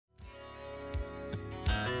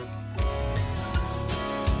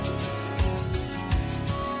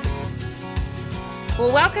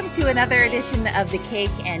Well, welcome to another edition of the Cake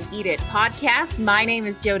and Eat It podcast. My name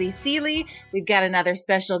is Jody Seeley. We've got another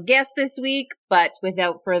special guest this week, but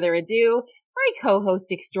without further ado, my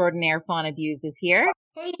co-host extraordinaire Fauna Buse is here.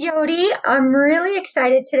 Hey Jody, I'm really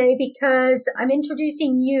excited today because I'm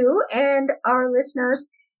introducing you and our listeners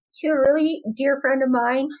to a really dear friend of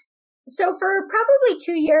mine. So for probably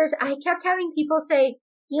 2 years, I kept having people say,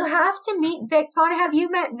 you have to meet Vic. Fauna, have you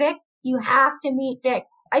met Vic? You have to meet Vic.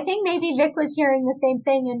 I think maybe Vic was hearing the same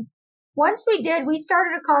thing. And once we did, we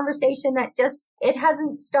started a conversation that it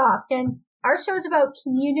hasn't stopped. And our show is about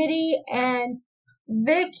community, and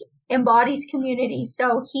Vic embodies community.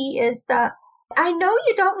 So he is I know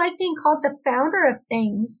you don't like being called the founder of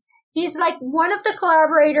things. He's like one of the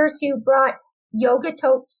collaborators who brought Yoga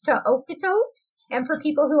Tokes to Okotoks. And for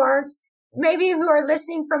people who are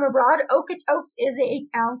listening from abroad, Okotoks is a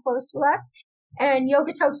town close to us. And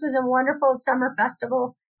Yoga Tokes was a wonderful summer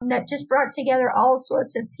festival that just brought together all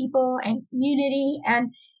sorts of people and community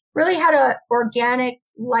and really had a organic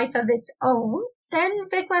life of its own. Then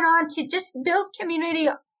Vic went on to just build community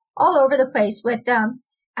all over the place with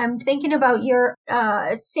I'm thinking about your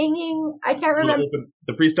singing. I can't remember.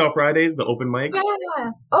 The Freestyle Fridays, the open mics. Yeah,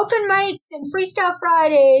 open mics and Freestyle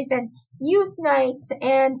Fridays and youth nights.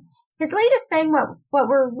 And his latest thing, what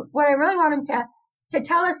I really want him to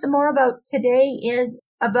tell us some more about today is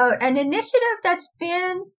about an initiative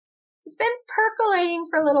it's been percolating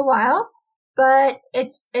for a little while, but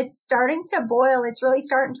it's starting to boil. It's really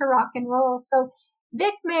starting to rock and roll. So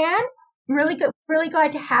Vic, man, I'm really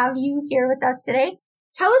glad to have you here with us today.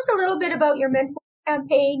 Tell us a little bit about your mental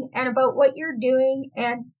campaign and about what you're doing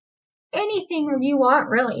and anything you want,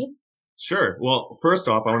 really. Sure. Well, first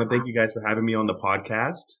off, I want to thank you guys for having me on the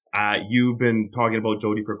podcast. You've been talking about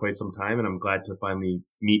Jody for quite some time, and I'm glad to finally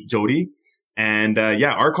meet Jody. And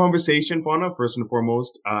our conversation, Fauna, first and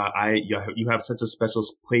foremost, you have such a special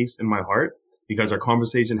place in my heart because our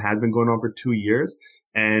conversation has been going on for 2 years,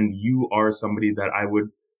 and you are somebody that I would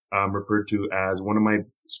refer to as one of my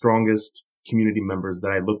strongest community members that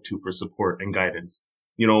I look to for support and guidance.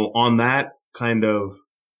 You know, on that kind of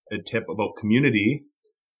a tip about community,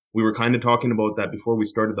 we were kind of talking about that before we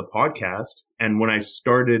started the podcast. And when I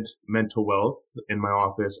started Mental Wealth in my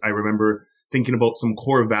office, I remember thinking about some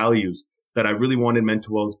core values that I really wanted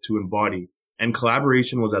Mental Wealth to embody. And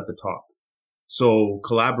collaboration was at the top. So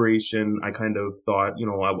collaboration, I kind of thought,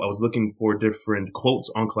 I was looking for different quotes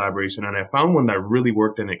on collaboration, and I found one that really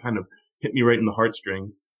worked, and it kind of hit me right in the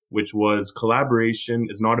heartstrings, which was collaboration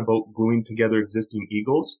is not about gluing together existing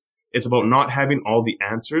egos. It's about not having all the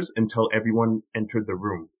answers until everyone entered the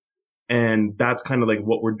room. And that's kind of like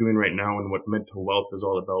what we're doing right now and what Mental Wealth is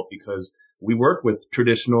all about, because we work with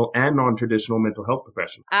traditional and non-traditional mental health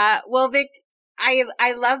professionals. Well, Vic,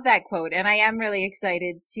 I love that quote, and I am really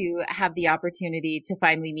excited to have the opportunity to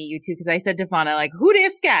finally meet you too, because I said to Fauna, like, who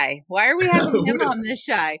this guy? Why are we having him on the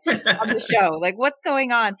show? Like, what's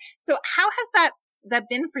going on? So how has that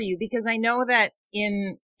been for you? Because I know that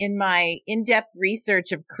in my in-depth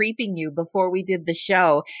research of creeping you before we did the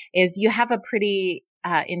show is you have a pretty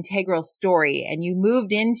integral story, and you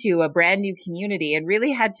moved into a brand new community and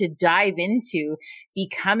really had to dive into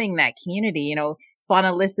becoming that community.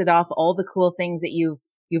 Fauna listed off all the cool things that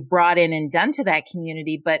you've brought in and done to that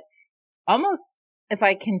community, but almost, if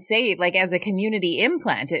I can say, like as a community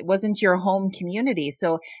implant, it wasn't your home community.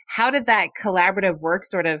 So how did that collaborative work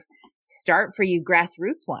sort of start for you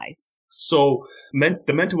grassroots wise? So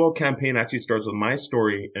the Mental Wealth campaign actually starts with my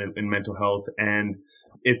story in mental health. And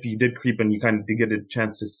if you did creep and you kind of did get a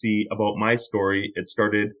chance to see about my story, it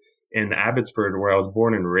started in Abbotsford, where I was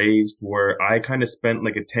born and raised, where I kind of spent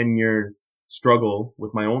like a 10-year struggle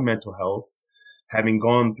with my own mental health, having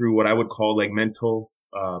gone through what I would call like mental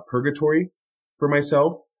purgatory for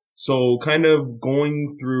myself. So kind of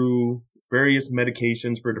going through various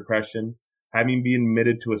medications for depression, having been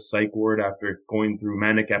admitted to a psych ward after going through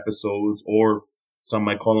manic episodes, or some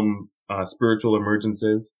might call them spiritual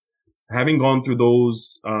emergencies. Having gone through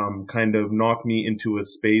those kind of knocked me into a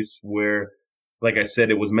space where, like I said,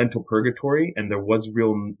 it was mental purgatory, and there was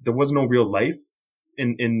no real life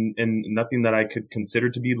in nothing that I could consider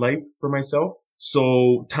to be life for myself.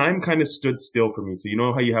 So time kind of stood still for me. So you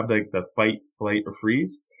know how you have like the fight, flight, or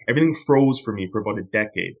freeze? Everything froze for me for about a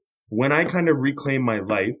decade. When I kind of reclaimed my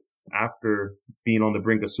life after being on the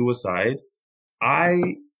brink of suicide, I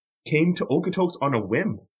came to Okotoks on a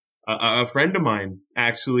whim. A friend of mine,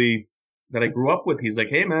 actually, that I grew up with, he's like,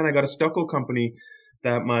 hey man, I got a stucco company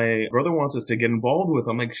that my brother wants us to get involved with.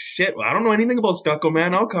 I'm like, shit, I don't know anything about stucco,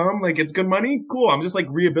 man. I'll come. Like, it's good money. Cool. I'm just like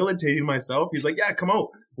rehabilitating myself. He's like, yeah, come out.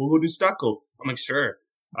 We'll go do stucco. I'm like, sure.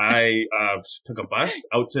 I took a bus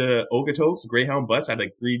out to Okotoks, Greyhound bus. I had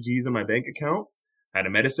like 3 G's in my bank account, had a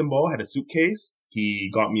medicine ball, had a suitcase. He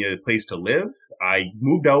got me a place to live. I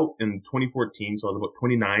moved out in 2014, so I was about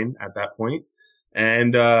 29 at that point,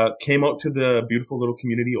 and came out to the beautiful little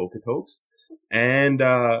community, Okotoks. And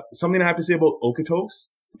something I have to say about Okotoks,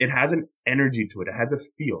 it has an energy to it. It has a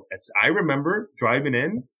feel. As I remember driving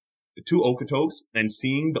in to Okotoks and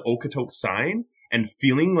seeing the Okotoks sign and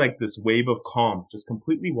feeling like this wave of calm just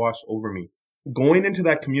completely washed over me. Going into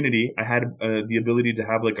that community, I had the ability to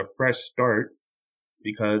have like a fresh start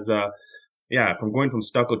because, from going from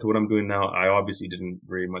stucco to what I'm doing now, I obviously didn't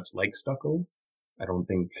very much like stucco. I don't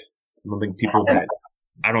think people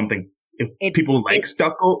if people like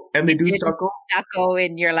stucco and they do stucco. Stucco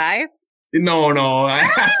in your life? No.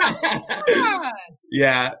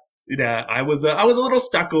 Yeah. I was a little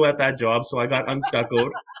stucco at that job, so I got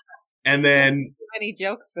unstuccoed. And then many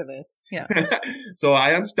jokes for this. Yeah. So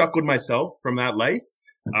I unstuccoed myself from that life.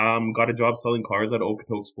 Got a job selling cars at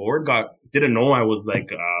Okotoks Ford. Didn't know I was like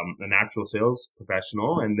an actual sales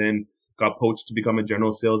professional, and then got poached to become a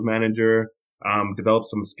general sales manager. Developed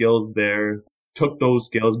some skills there. Took those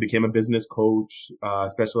skills, became a business coach,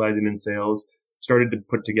 specializing in sales. Started to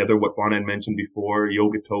put together what Fauna had mentioned before,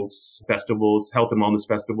 Yogatoks festivals, health and wellness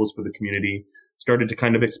festivals for the community. Started to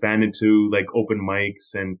kind of expand into like open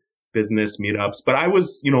mics and business meetups. But I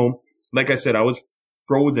was, like I said, I was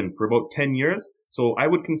frozen for about 10 years. So I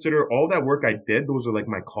would consider all that work I did, those are like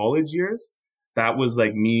my college years. That was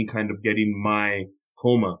like me kind of getting my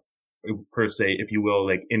coma, per se, if you will,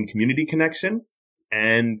 like in community connection.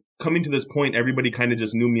 And coming to this point, everybody kind of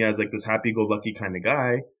just knew me as like this happy-go-lucky kind of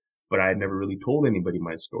guy. But I had never really told anybody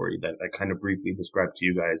my story that I kind of briefly described to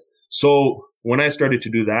you guys. So when I started to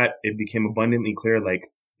do that, it became abundantly clear, like,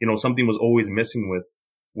 something was always missing with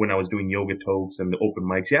when I was doing yoga talks and the open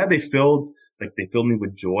mics. Yeah, they filled me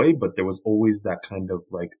with joy, but there was always that kind of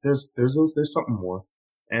like, there's something more.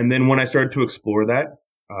 And then when I started to explore that,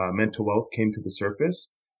 mental wealth came to the surface.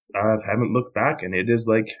 I haven't looked back, and it is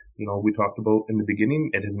like, we talked about in the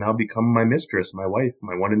beginning, it has now become my mistress, my wife,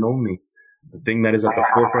 my one and only. The thing that is at the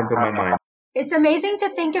forefront of my mind. It's amazing to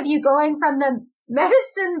think of you going from the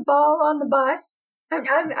medicine ball on the bus, I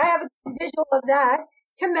have a visual of that,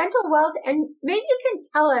 to mental wealth. And maybe you can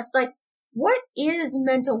tell us, like, what is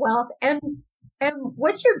mental wealth and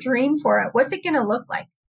what's your dream for it? What's it going to look like?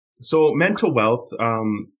 So mental wealth,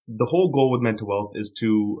 the whole goal with mental wealth is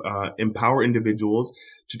to empower individuals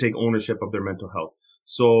to take ownership of their mental health.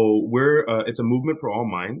 So it's a movement for all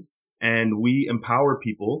minds. And we empower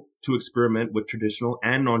people to experiment with traditional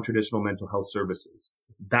and non-traditional mental health services.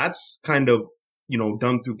 That's kind of,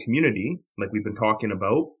 done through community, like we've been talking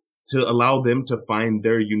about, to allow them to find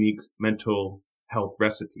their unique mental health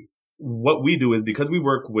recipe. What we do is, because we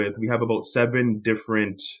have about 7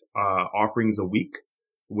 different offerings a week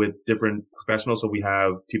with different professionals. So we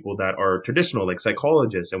have people that are traditional, like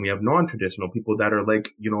psychologists, and we have non-traditional people that are like,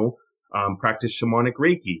 practice shamanic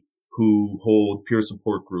Reiki, who hold peer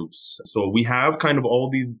support groups. So we have kind of all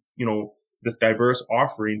these, this diverse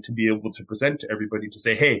offering to be able to present to everybody to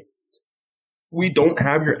say, hey, we don't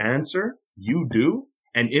have your answer. You do.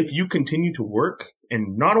 And if you continue to work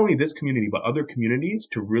in not only this community, but other communities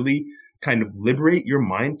to really kind of liberate your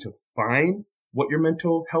mind to find what your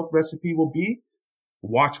mental health recipe will be,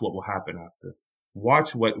 watch what will happen after.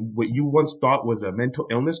 Watch what you once thought was a mental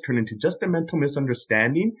illness turn into just a mental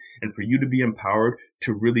misunderstanding, and for you to be empowered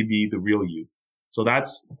to really be the real you. So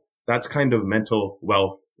that's kind of mental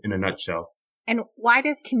wealth in a nutshell. And why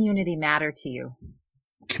does community matter to you?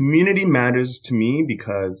 Community matters to me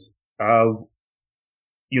because of,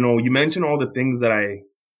 you mentioned all the things that I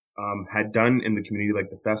had done in the community, like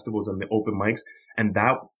the festivals and the open mics, and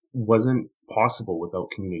that wasn't possible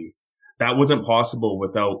without community. That wasn't possible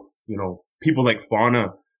without, people like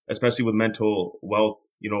Fauna, especially with mental wealth,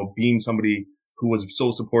 being somebody who was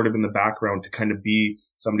so supportive in the background to kind of be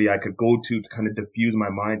somebody I could go to kind of diffuse my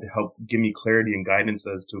mind, to help give me clarity and guidance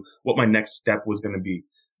as to what my next step was going to be.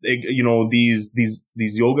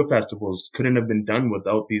 These yoga festivals couldn't have been done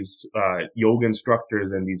without these yoga instructors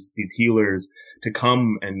and these healers to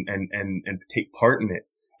come and take part in it.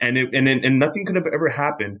 And nothing could have ever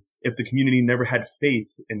happened if the community never had faith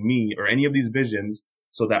in me or any of these visions,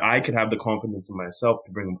 so that I could have the confidence in myself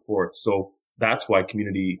to bring them forth. So that's why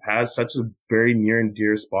community has such a very near and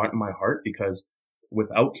dear spot in my heart, because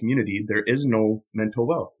without community, there is no mental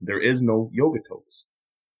wealth. There is no yoga talks.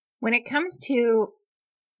 When it comes to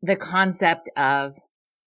the concept of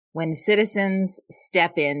when citizens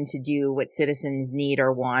step in to do what citizens need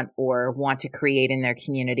or want to create in their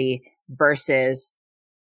community versus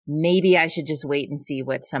maybe I should just wait and see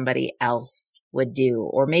what somebody else would do,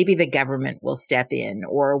 or maybe the government will step in,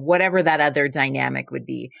 or whatever that other dynamic would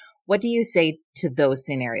be. What do you say to those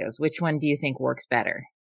scenarios? Which one do you think works better?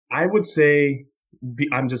 I would say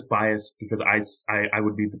I'm just biased because I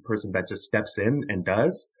would be the person that just steps in and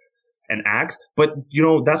does and acts. But,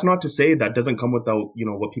 that's not to say that doesn't come without,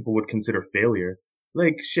 what people would consider failure.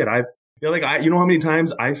 Like, shit, how many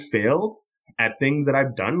times I failed at things that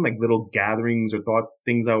I've done, like little gatherings or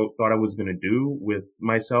things I thought I was going to do with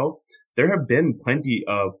myself. There have been plenty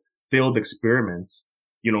of failed experiments,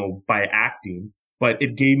 by acting, but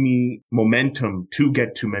it gave me momentum to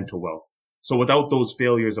get to mental wealth. So without those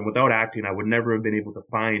failures and without acting, I would never have been able to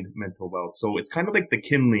find mental wealth. So it's kind of like the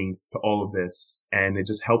kindling to all of this. And it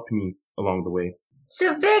just helped me along the way.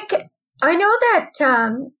 So Vic, I know that,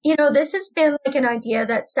 this has been like an idea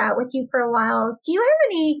that sat with you for a while. Do you have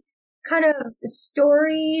any kind of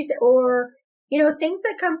stories or, things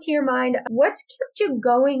that come to your mind? What's kept you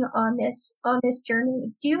going on this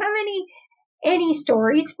journey? Do you have any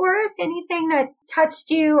stories for us? Anything that touched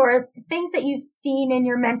you or things that you've seen in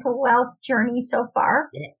your mental wealth journey so far?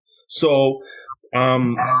 Yeah. So,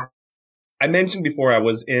 I mentioned before I've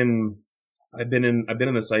been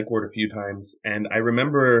in the psych ward a few times, and I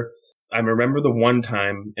remember the one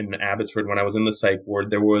time in Abbotsford when I was in the psych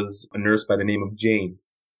ward, there was a nurse by the name of Jane.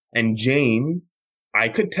 And Jane, I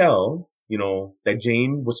could tell, that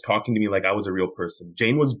Jane was talking to me like I was a real person.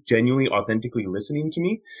 Jane was genuinely, authentically listening to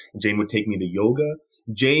me. Jane would take me to yoga.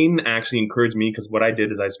 Jane actually encouraged me because what I did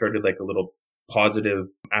is I started like a little positive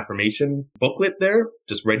affirmation booklet there,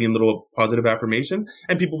 just writing little positive affirmations,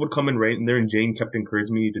 and people would come and write in there, and Jane kept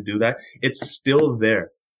encouraging me to do that. It's still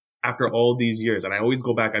there after all these years. And I always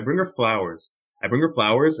go back. I bring her flowers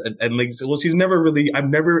and like, well, she's never really,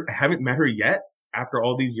 haven't met her yet after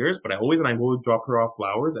all these years, but I go drop her off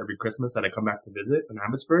flowers every Christmas that I come back to visit in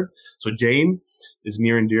Abbotsford. So Jane is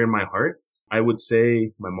near and dear in my heart. I would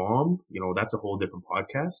say my mom, that's a whole different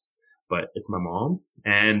podcast, but it's my mom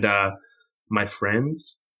and, my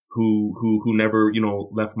friends who never,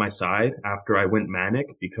 left my side after I went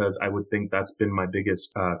manic, because I would think that's been my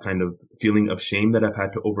biggest, kind of feeling of shame that I've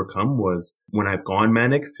had to overcome was when I've gone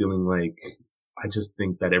manic, feeling like I just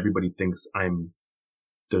think that everybody thinks I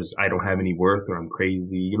don't have any worth or I'm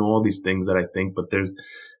crazy, all these things that I think, but there's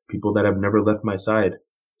people that have never left my side.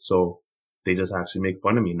 So they just actually make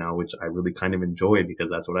fun of me now, which I really kind of enjoy because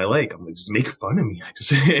that's what I like. I'm like, just make fun of me.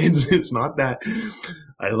 It's not that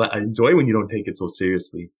I enjoy when you don't take it so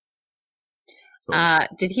seriously. So.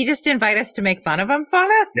 Did he just invite us to make fun of him,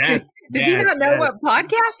 Fauna? Yes. Does he not know what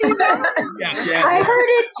podcast he's on? Yeah. I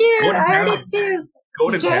heard it too.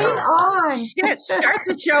 Game on. Shit, start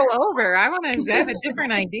the show over. I want to have a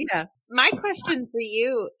different idea. My question for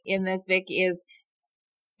you in this, Vic, is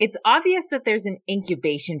it's obvious that there's an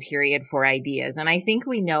incubation period for ideas. And I think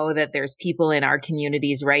we know that there's people in our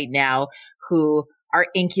communities right now who are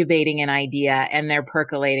incubating an idea and they're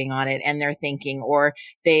percolating on it and they're thinking, or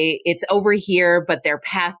it's over here, but their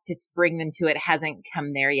path to bring them to it hasn't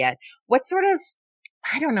come there yet. What sort of,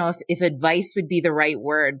 I don't know if advice would be the right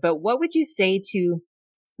word, but what would you say to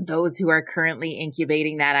those who are currently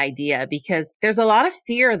incubating that idea? Because there's a lot of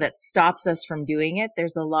fear that stops us from doing it.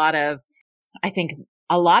 There's a lot of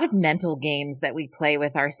mental games that we play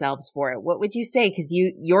with ourselves for it. What would you say? Because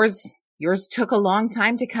yours took a long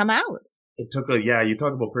time to come out. It took you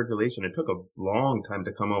talk about percolation. It took a long time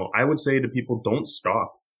to come out. I would say to people, don't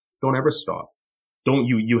stop. Don't ever stop.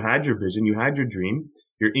 You had your vision. You had your dream.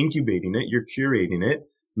 You're incubating it. You're curating it.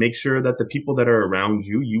 Make sure that the people that are around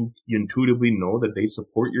you, you intuitively know that they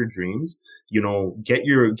support your dreams. Get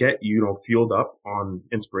fueled up on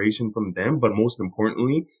inspiration from them. But most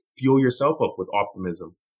importantly, fuel yourself up with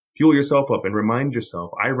optimism. Fuel yourself up and remind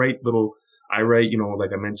yourself. I write,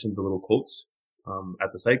 like I mentioned, the little quotes,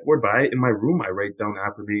 at the psych ward, but in my room, I write down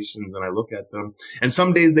affirmations and I look at them. And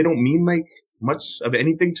some days they don't mean like much of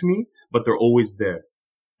anything to me, but they're always there.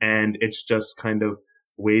 And it's just kind of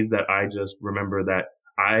ways that I just remember that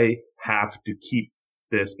I have to keep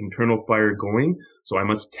this internal fire going. So I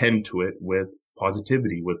must tend to it with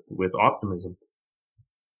positivity, with optimism.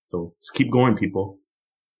 So just keep going, people.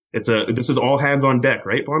 This is all hands on deck,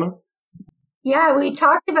 right, Fauna? Yeah, we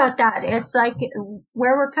talked about that. It's like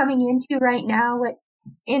where we're coming into right now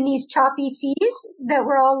in these choppy seas that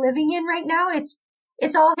we're all living in right now.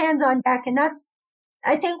 It's all hands on deck. And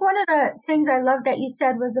I think one of the things I love that you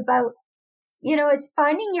said was about, it's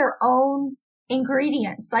finding your own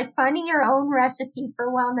ingredients, like finding your own recipe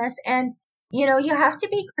for wellness. And, you have to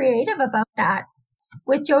be creative about that.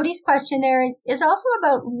 With Jody's question there is also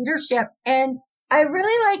about leadership. And I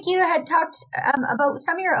really like you had talked about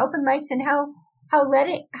some of your open mics and how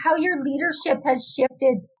how your leadership has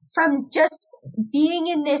shifted from just being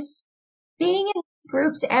in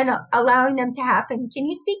groups and allowing them to happen. Can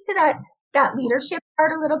you speak to that leadership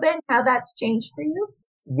part a little bit and how that's changed for you?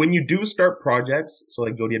 When you do start projects, so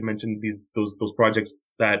like Jody had mentioned, those projects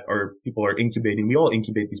that people are incubating, we all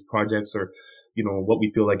incubate these projects, or, you know, what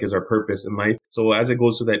we feel like is our purpose in life. So as it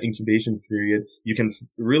goes through that incubation period, you can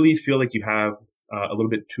really feel like you have a little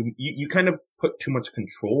bit you kind of put too much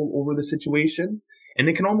control over the situation, and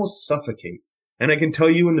it can almost suffocate. And I can tell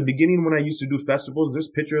you, in the beginning, when I used to do festivals, there's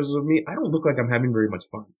pictures of me. I don't look like I'm having very much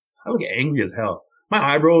fun. I look angry as hell. My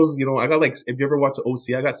eyebrows, you know, I got, like, if you ever watch the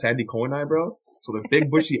OC, I got Sandy Cohen eyebrows. So they're big,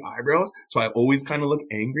 bushy eyebrows. So I always kind of look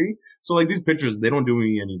angry. So, like, these pictures, they don't do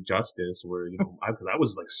me any justice, where, you know, because I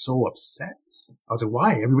was, like, so upset. I was like,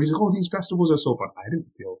 why? Everybody's like, oh, these festivals are so fun. I didn't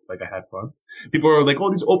feel like I had fun. People are like, oh,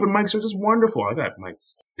 these open mics are just wonderful. I got my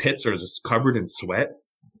pits are just covered in sweat.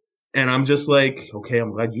 And I'm just like, okay,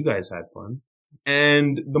 I'm glad you guys had fun.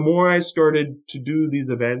 And the more I started to do these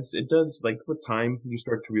events, it does, like, with time, you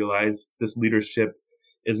start to realize this leadership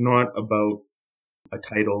is not about a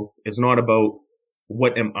title. It's not about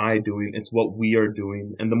what am I doing. It's what we are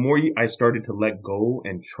doing. And the more I started to let go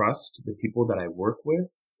and trust the people that I work with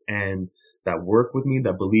and that work with me,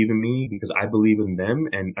 that believe in me because I believe in them.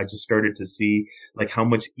 And I just started to see, like, how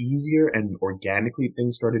much easier and organically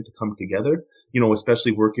things started to come together, you know,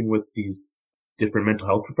 especially working with these different mental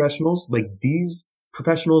health professionals. Like, these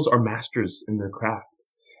professionals are masters in their craft,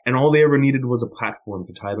 and all they ever needed was a platform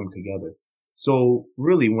to tie them together. So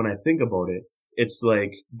really, when I think about it, it's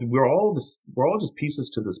like we're all just pieces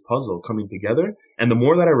to this puzzle coming together. And the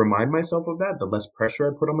more that I remind myself of that, the less pressure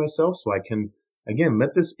I put on myself, so I can, again,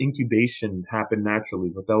 let this incubation happen naturally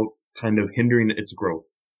without kind of hindering its growth.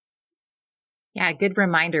 Yeah, good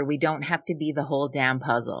reminder. We don't have to be the whole damn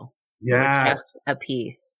puzzle. Yeah. We're just a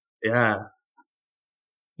piece. Yeah.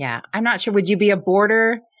 Yeah. I'm not sure. Would you be a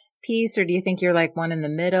border piece, or do you think you're like one in the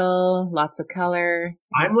middle, lots of color?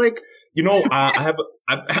 I'm like, you know, I'd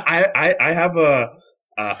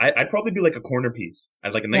probably be like a corner piece.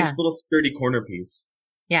 I'd like a nice little sturdy corner piece.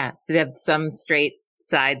 Yeah. So they have some straight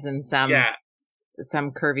sides and some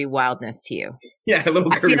curvy wildness to you. Yeah, a little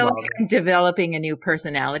curvy wildness. I feel like I'm developing a new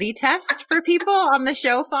personality test for people on the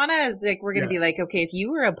show, Fauna. Is like, we're going to be like, okay, if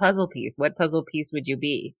you were a puzzle piece, what puzzle piece would you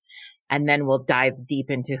be? And then we'll dive deep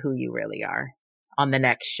into who you really are on the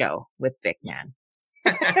next show with Vic Man.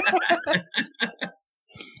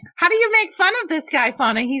 How do you make fun of this guy,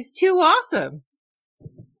 Fauna? He's too awesome.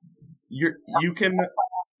 You can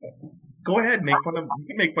go ahead, you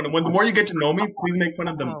can make fun of when the more you get to know me, please make fun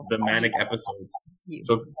of the manic episodes.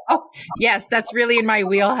 Yes, that's really in my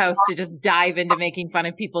wheelhouse, to just dive into making fun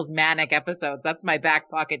of people's manic episodes. That's my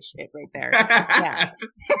back pocket shit right there. Yeah.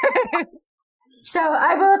 So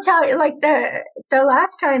I will tell you, like, the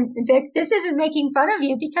last time, Vic, this isn't making fun of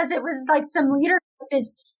you, because it was like some leadership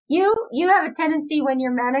is you have a tendency when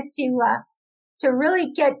you're manic to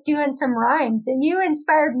really get doing some rhymes, and you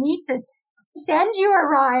inspired me to send you a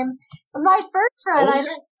rhyme. My first rhyme,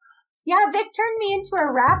 Vic turned me into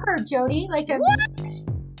a rapper, Jody. Like a what?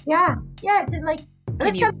 Yeah, it's like it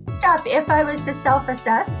was some stuff. If I was to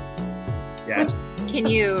self-assess, can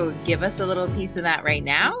you give us a little piece of that right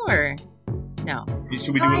now, or no?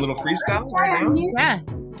 Should we do a little freestyle right now? Yeah.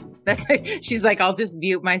 She's like, I'll just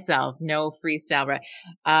mute myself. No freestyle.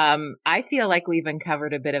 I feel like we've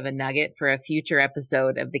uncovered a bit of a nugget for a future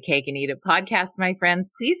episode of the Cake and Eat It podcast, my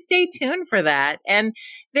friends. Please stay tuned for that. And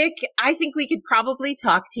Vic, I think we could probably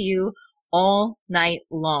talk to you all night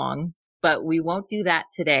long, but we won't do that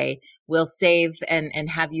today. We'll save and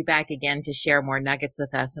have you back again to share more nuggets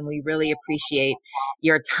with us. And we really appreciate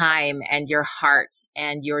your time and your heart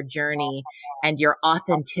and your journey and your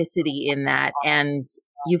authenticity in that. And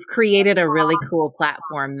you've created a really cool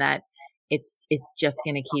platform that it's just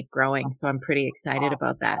going to keep growing. So I'm pretty excited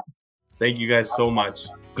about that. Thank you guys so much.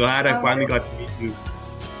 Glad I finally got to meet you.